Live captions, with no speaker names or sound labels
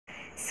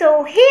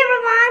So hey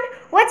everyone,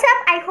 what's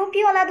up? I hope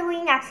you all are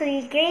doing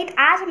absolutely great.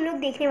 आज हम लोग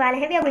देखने वाले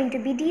हैं, we are going to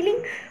be dealing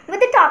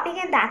with the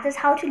topic and that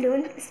is how to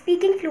learn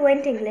speaking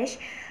fluent English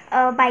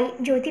by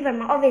Jyoti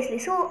Verma, obviously.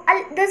 So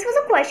this was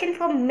a question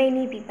for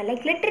many people,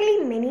 like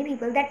literally many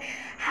people, that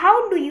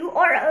how do you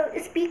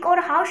speak,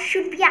 or how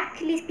should we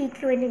actually speak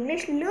fluent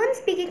English, learn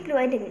speaking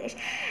fluent English.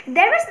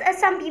 There was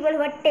some people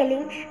who are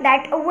telling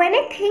that when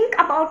I think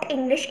about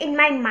English in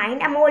my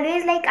mind, I'm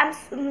always like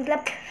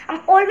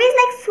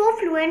so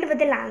fluent with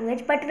the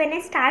language, but when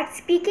I start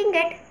speaking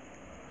it,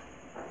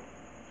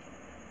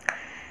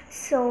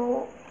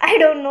 so I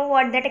don't know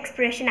what that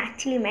expression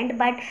actually meant,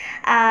 but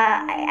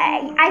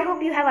I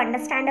hope you have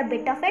understand a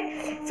bit of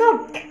it.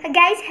 So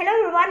guys, hello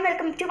everyone,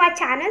 welcome to my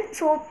channel.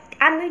 So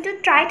I'm going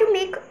to try to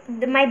make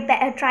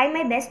try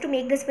my best to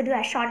make this video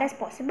as short as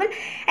possible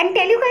and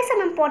tell you guys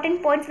some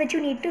important points which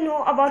you need to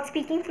know about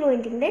speaking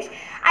fluent English.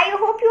 I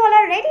hope you all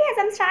are ready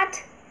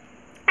as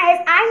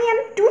I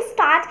am to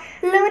start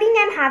learning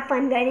and have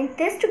fun. We are in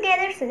this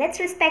together, so let's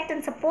respect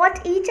and support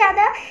each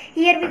other.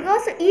 Here we go.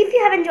 So if you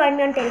haven't joined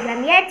me on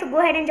Telegram yet, so go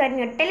ahead and join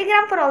me on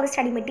Telegram for all the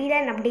study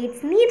material and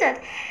updates needed.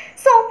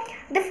 So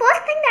the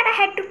first thing that I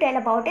had to tell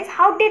about is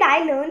how did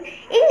I learn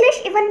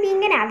English even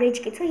being an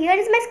average kid. So here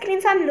is my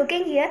screen, so I'm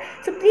looking here,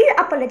 so please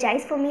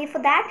apologize for me for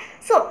that.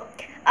 So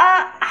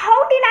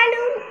how did I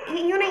learn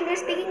English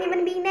speaking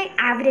even being an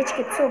average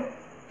kid? So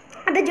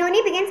the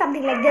journey began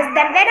something like this,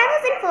 that when I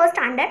was in first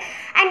standard,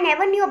 I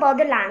never knew about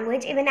the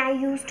language. Even I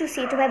used to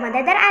say to my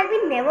mother that I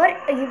will never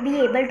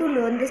be able to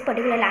learn this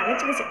particular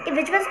language,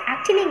 which was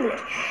actually English.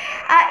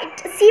 It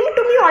seemed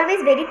to me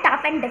always very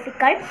tough and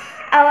difficult,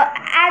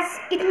 as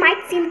it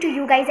might seem to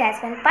you guys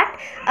as well, but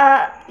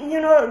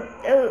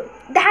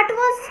that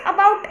was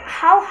about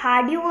how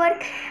hard you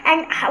work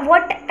and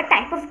what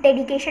type of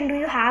dedication do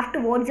you have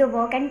towards your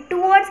work and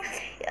towards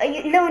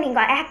learning.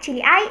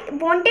 Actually, I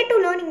wanted to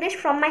learn English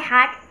from my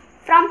heart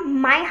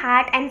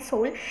and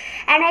soul,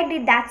 and I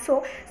did that.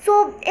 So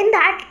in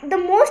that, the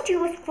most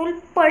useful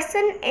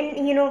person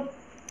in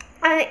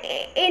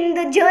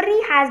the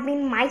journey has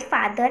been my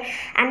father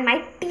and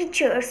my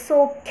teachers.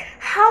 So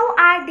how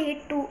are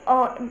they to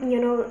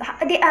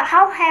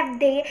how have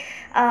they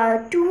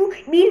to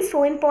been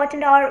so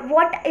important, or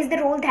what is the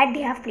role that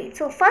they have played?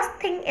 So first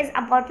thing is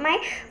about my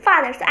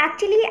father. So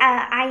actually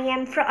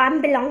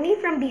I'm belonging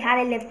from Bihar.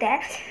 I live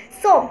there.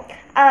 So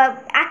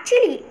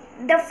actually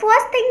the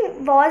first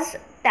thing was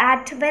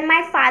that when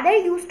my father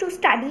used to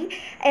study,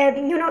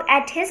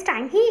 at his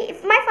time,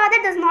 my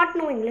father does not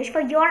know English.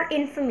 For your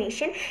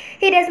information,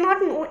 he does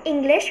not know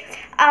English.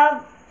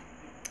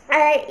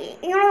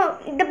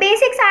 The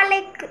basics are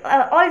like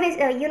always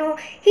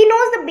he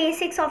knows the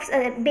basics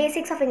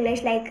of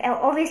English, like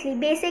obviously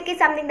basic is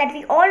something that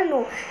we all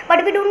know,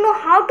 but we don't know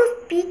how to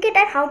speak it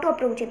and how to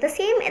approach it. The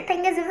same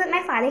thing is with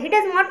my father. He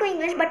does not know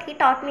English, but he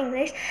taught me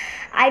English.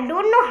 I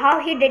don't know how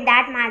he did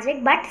that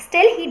magic, but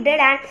still he did,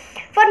 and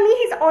for me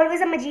he's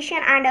always a magician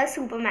and a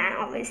superman,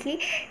 obviously.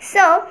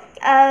 So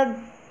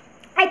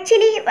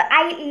actually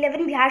I live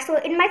in Bihar. So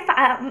in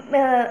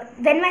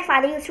when my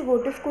father used to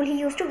go to school, he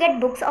used to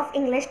get books of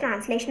English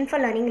translation for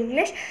learning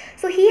English.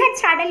 So he had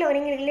started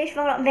learning English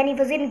when he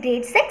was in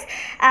grade 6,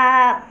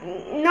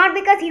 not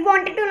because he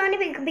wanted to learn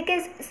it,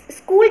 because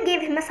school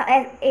gave him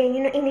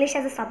English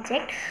as a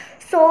subject.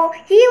 So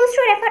he used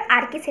to refer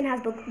R.K.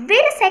 Sinha's book.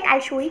 Wait a sec, I'll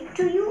show it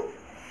to you.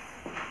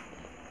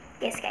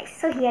 Yes guys,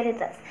 so here it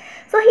is.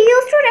 So he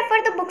used to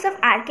refer the books of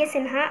R.K.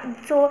 Sinha.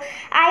 So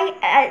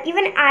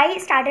I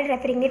started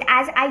referring it,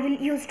 as I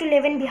used to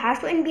live in Bihar.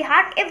 So in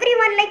Bihar,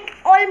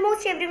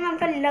 almost everyone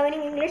for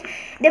learning English,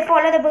 they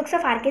follow the books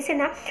of R.K.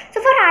 Sinha.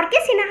 So for R.K.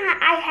 Sinha,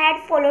 I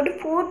had followed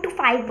 4 to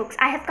 5 books.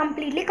 I have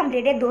completely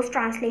completed those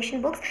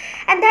translation books,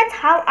 and that's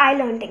how I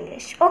learned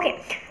English. Okay,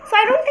 so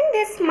I don't think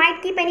this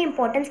might keep any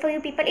importance for you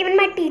people. Even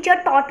my teacher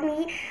taught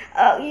me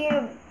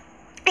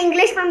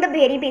English from the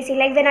very basic.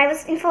 Like when I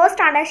was in first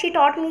standard, she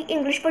taught me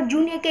English for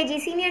junior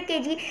KG, senior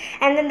KG,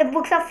 and then the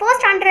books of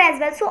first standard as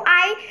well. So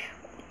I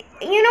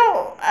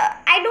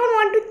don't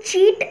want to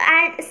cheat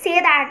and say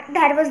that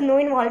there was no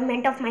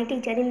involvement of my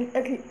teacher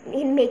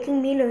in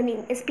making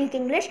me speak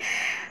English.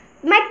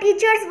 My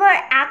teachers were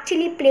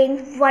actually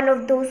playing one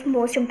of those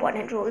most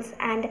important roles,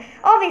 and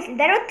obviously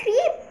there are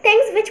 3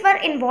 things which were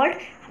involved: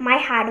 my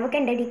hard work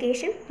and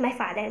dedication, my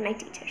father, and my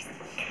teachers.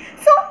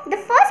 So the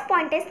first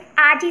point is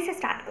आज ही से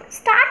start करो.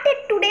 Start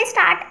it today.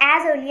 Start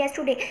as early as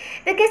today,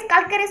 because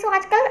कल करे सो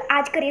आज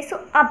करे सो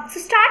अब.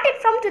 So start it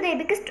from today,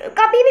 because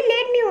कभी भी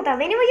लेट नहीं होता.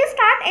 Whenever you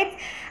start it,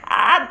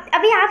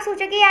 अभी आप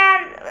सोचो कि यार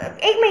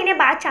 1 महीने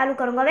बाद चालू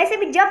करूँगा, वैसे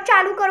भी जब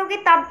चालू करोगे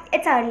तब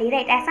it's early,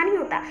 right? ऐसा नहीं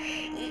होता.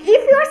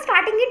 If you are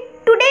starting it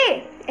today,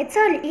 it's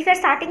early. If you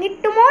are starting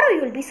it tomorrow,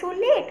 you will be so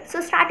late.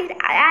 So start it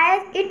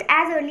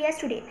as early as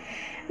today.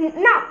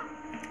 Now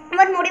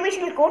one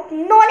motivational quote: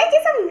 knowledge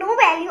is of no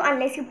value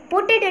unless you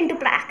put it into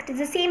practice.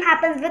 The same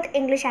happens with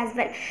English as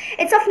well.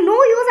 It's of no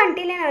use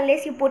until and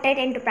unless you put it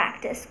into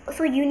practice.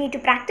 So you need to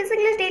practice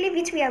English daily,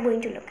 which we are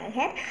going to look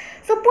ahead.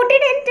 So put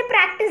it into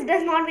practice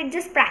does not mean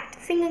just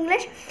practicing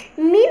English,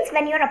 means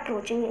when you're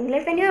approaching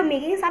English, when you're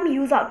making some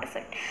use out of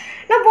it.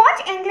 Now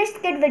watch English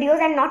skit videos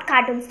and not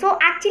cartoons. So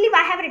actually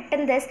why I have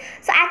written this,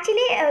 so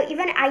actually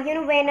even I,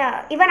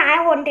 even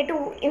I wanted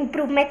to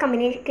improve my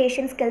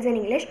communication skills in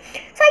English,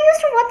 so I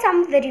used to watch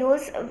some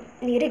videos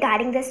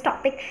regarding this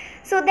topic.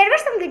 So there were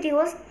some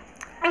videos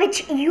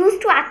which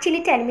used to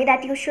actually tell me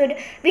that we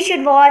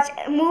should watch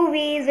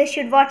movies, we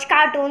should watch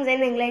cartoons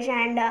in English,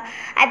 and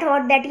I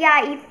thought that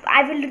if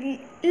I will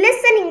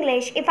listen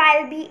English, if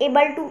I'll be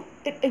able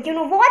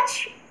to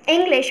watch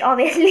English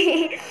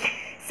obviously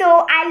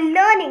so I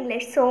learn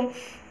English. So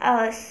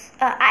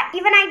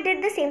I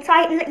did the same. So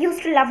I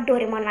used to love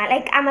Doraemon.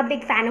 I'm a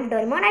big fan of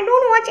Doraemon. I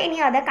don't watch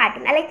any other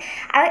cartoon.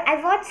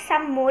 I watch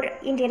some more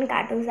Indian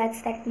cartoons.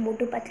 That's that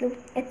Motu Patlu.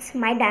 It's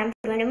my damn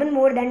favorite, even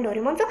more than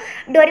Doraemon. So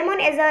Doraemon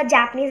is a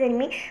Japanese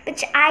anime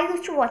which I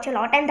used to watch a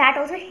lot, and that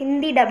also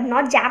Hindi dubbed,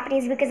 not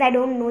Japanese, because I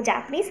don't know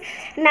Japanese,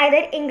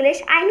 neither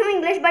English. I know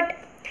English, but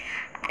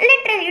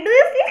literally, do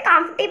you feel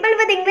comfortable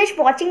with English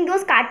watching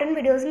those cartoon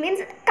videos? Means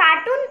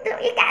cartoon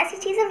एक ऐसी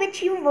चीज़ है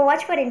which you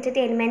watch for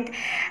entertainment,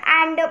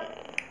 and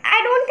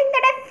I don't think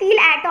that I feel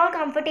at all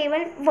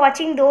comfortable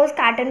watching those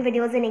cartoon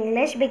videos in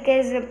English,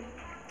 because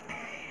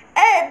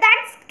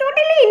that's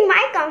totally in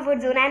my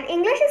comfort zone, and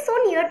English is so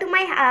near to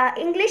my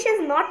English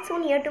is not so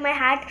near to my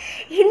heart.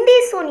 Hindi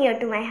is so near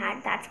to my heart.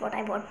 That's what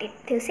I wanted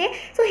to say.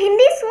 So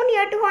Hindi is so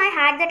near to my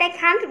heart that I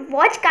can't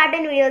watch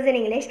cartoon videos in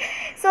English.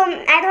 So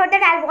I thought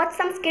that I'll watch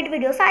some skit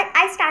videos. So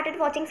I started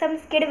watching some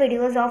skit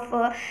videos of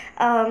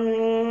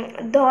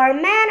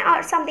Doorman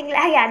or something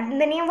like,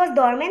 the name was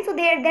Doorman. So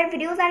their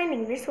videos are in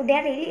English, so they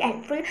are really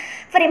helpful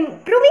for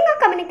improving our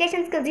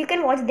communication skills. You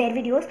can watch their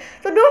videos.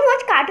 So don't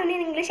watch cartoon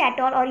in English at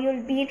all, or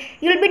you'll be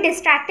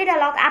distracted a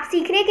lot. आप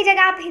सीखने की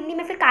जगह आप हिंदी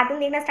में फिर cartoon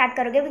देखना start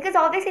करोगे, because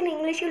obviously in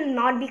English you will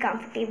not be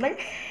comfortable.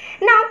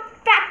 Now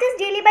practice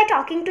daily by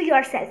talking to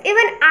yourself.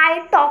 Even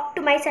I talk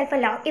to myself a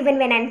lot, even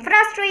when I'm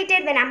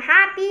frustrated, when I'm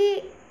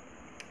happy.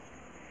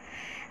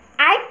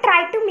 I try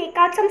to make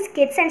out some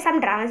skits and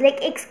some dramas.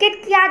 Like एक skit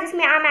किया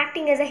जिसमें I'm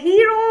acting as a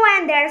hero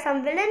and there are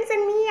some villains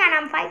in me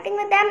and I'm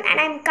fighting with them and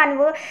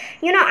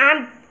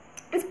I'm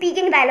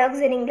speaking dialogues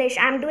in English.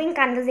 I'm doing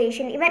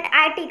conversation. Even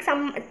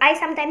I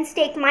sometimes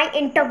take my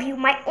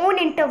own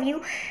interview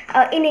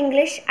in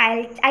English.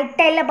 I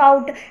tell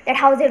about that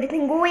how's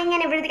everything going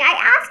and everything. I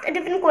asked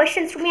different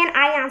questions to me and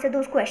I answer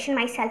those questions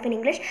myself in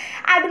English.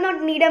 I do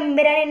not need a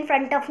mirror in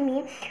front of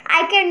me.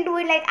 I can do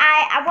it like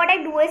what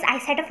I do is I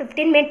set a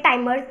 15-minute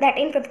timer that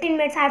in 15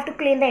 minutes I have to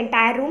clean the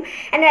entire room,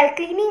 and while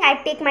cleaning I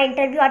take my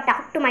interview, I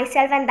talk to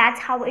myself, and that's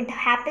how it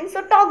happens.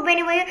 So talk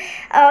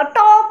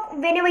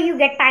whenever you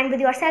get time with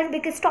yourself,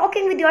 because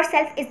talking with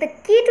yourself is the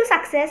key to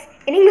success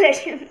in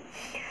English.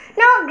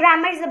 Now,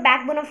 grammar is the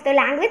backbone of the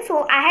language.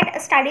 So I had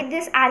studied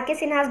this R.K.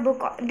 Sinha's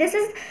book. This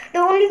is the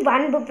only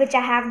one book which I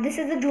have. This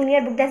is the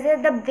junior book. This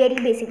is the very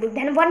basic book.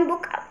 Then one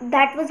book,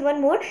 that was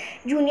one more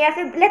junior,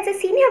 let's say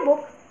senior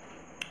book.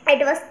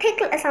 It was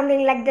thick,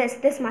 something like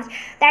this much.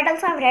 That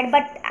also I've read,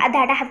 but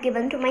that I have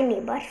given to my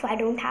neighbor, so I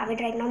don't have it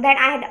right now. Then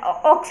I had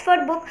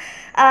Oxford book,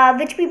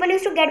 which people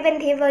used to get when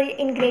they were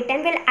in grade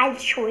 10. Well, I'll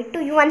show it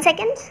to you 1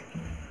 second.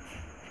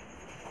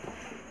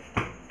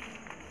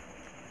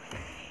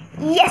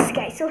 Yes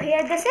guys, so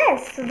here this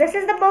is. So this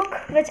is the book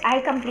which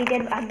I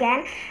completed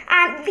again,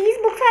 and these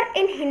books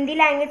are in Hindi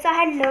language. So I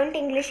had learnt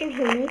English in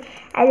Hindi.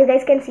 As you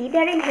guys can see, they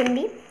are in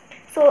Hindi.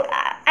 So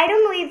I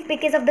don't know if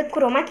because of the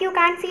chroma key you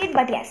can't see it,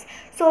 but yes.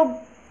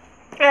 So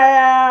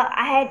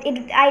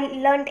I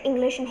learnt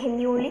English in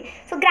Hindi only.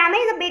 So grammar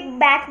is a big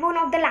backbone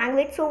of the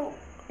language. So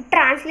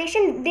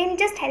translation didn't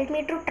just help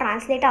me to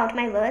translate out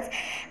my words,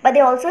 but they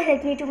also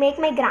helped me to make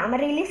my grammar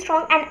really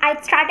strong. And I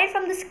started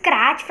from the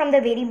scratch, from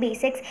the very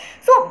basics.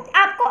 So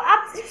आप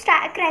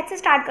scratch से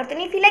start करते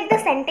हैं. If you like the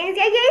sentence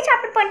या ये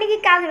chapter पढ़ने की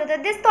क्या ज़रूरत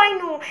है? This तो I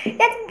know.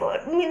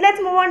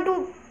 Let's move on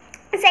to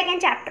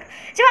second chapter.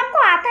 जब आपको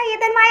आता है,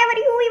 then why are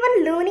you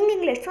even learning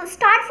English? So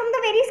start from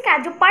the very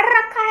scratch. जो पढ़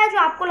रखा है, जो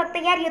आपको लगता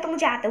है यार ये तो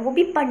मुझे आता है, वो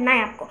भी पढ़ना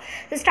है आपको.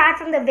 So start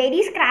from the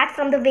very scratch,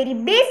 from the very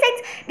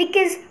basics,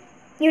 because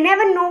you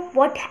never know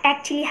what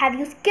actually have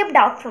you skipped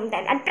out from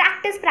them. And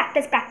practice.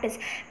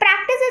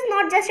 Practice is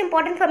not just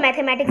important for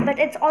mathematics, but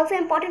it's also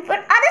important for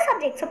other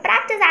subjects. So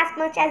practice as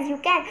much as you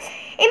can.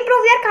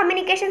 Improve your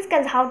communication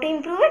skills. How to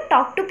improve it?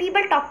 Talk to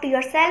people, talk to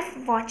yourself,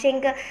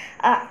 watching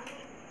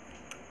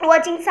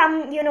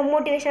some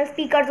motivational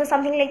speakers or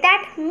something like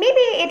that.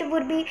 Maybe it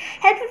would be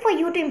helpful for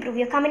you to improve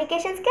your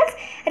communication skills.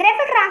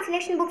 Refer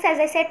translation books. As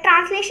I said,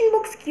 translation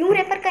books क्यों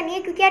refer करनी है?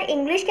 क्योंकि यार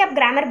English के अब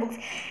grammar books,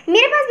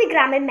 मेरे पास भी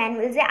grammar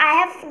manuals है. I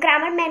have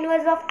grammar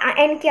manuals of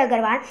N.K.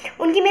 Agarwal.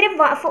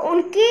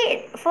 उनकी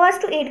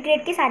 1st to 8th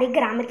ग्रेड की सारी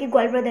ग्रामर की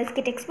गोल्ड ब्रदर्स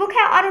की टेक्स्ट बुक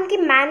है, और उनकी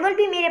मैनुअल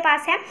भी मेरे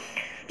पास है,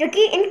 जो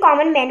कि इन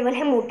कॉमन मैनुअल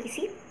है, मोटी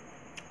सी.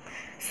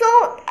 सो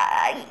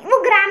वो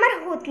ग्रामर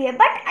होती है.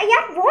 बट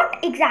यार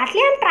what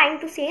exactly I am trying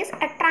to से is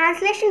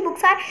translation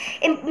books are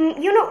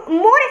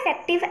more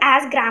effective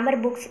as grammar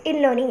books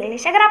in learning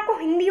English. अगर आपको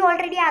हिंदी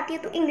ऑलरेडी आती है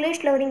तो English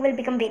learning will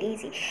become very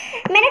easy.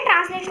 मैंने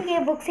ट्रांसलेशन की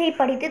बुक से ही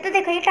पढ़ी थी. तो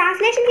देखो ये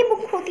ट्रांसलेशन की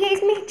बुक होती है,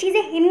 इसमें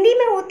चीज़ें हिंदी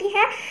में होती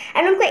हैं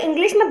एंड उनको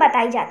इंग्लिश में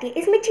बताई जाती है.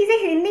 इसमें चीज़ें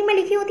हिंदी में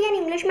लिखी होती है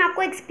एंड इंग्लिश में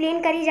आपको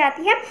एक्सप्लेन करी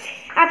जाती है.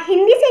 आप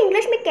हिंदी से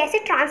इंग्लिश में कैसे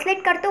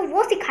ट्रांसलेट करते हो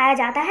वो सिखाया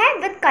जाता है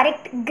विद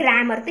करेक्ट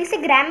ग्रामर. तो इससे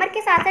ग्रामर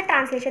के साथ साथ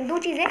ट्रांसलेशन दो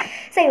चीज़ें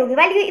सही होगी.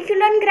 Well if you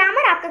learn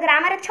grammar, आपका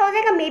ग्रामर अच्छा हो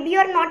जाएगा. May be you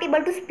are not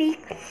able to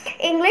speak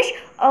English.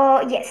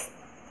 Yes.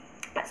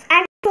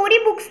 And story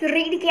books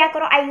read किया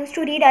करो. आई use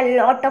to read a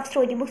lot of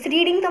story books.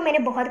 Reading तो मैंने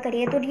बहुत करी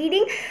है. तो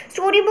reading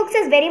story books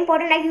is very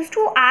important. I use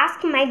to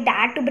ask my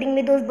dad to bring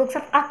me those books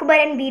of Akbar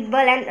and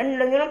Birbal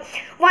and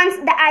once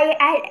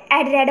I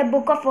read a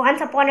book of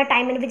Once Upon a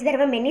Time in which there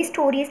were many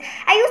stories.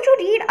 I used to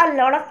read a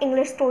lot of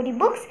English story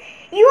books.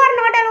 You are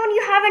not alone,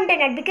 you have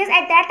internet, because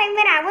at that time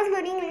when I was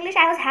learning English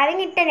I was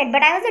having internet,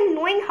 but I wasn't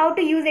knowing how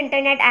to use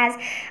internet as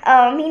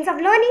means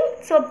of learning.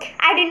 So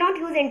I did not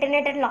use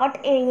internet a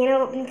lot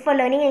for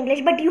learning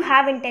English. But you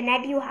have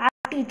internet, you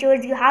have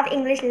teachers, you have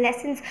English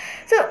lessons.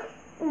 So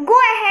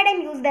go ahead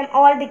and use them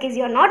all, because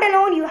you're not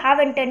alone, you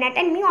have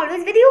internet and me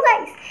always with you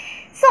guys.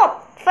 So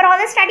for all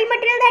the study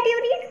material that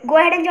you need, go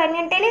ahead and join me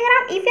on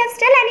Telegram. If you have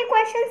still any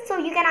questions, so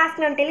you can ask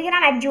me on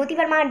Telegram at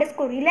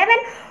jyotivarma_11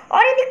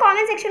 or in the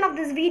comment section of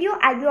this video.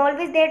 I'll be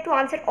always there to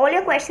answer all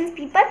your questions,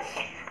 people.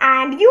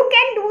 And you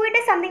can do it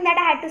is something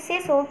that I had to say.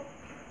 So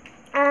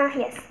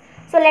yes.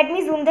 So let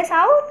me zoom this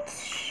out.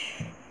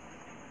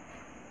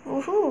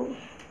 Woohoo.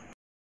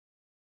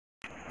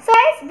 So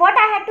guys, what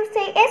I had to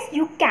say is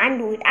you can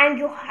do it and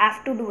you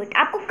have to do it.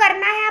 आपको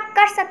करना है, आप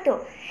कर सकते हो.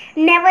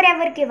 Never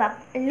ever give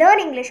up. Learn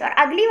English. और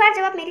अगली बार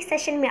जब आप मेरी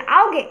सेशन में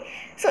आओगे,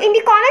 so in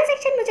the comment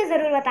section मुझे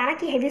ज़रूर बताना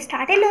कि have you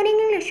started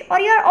learning English or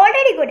you are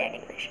already good at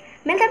English.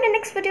 मिलते हैं अपने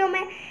next वीडियो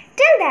में.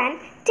 Till then,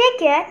 take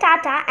care,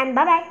 tata and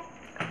bye bye.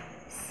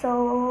 So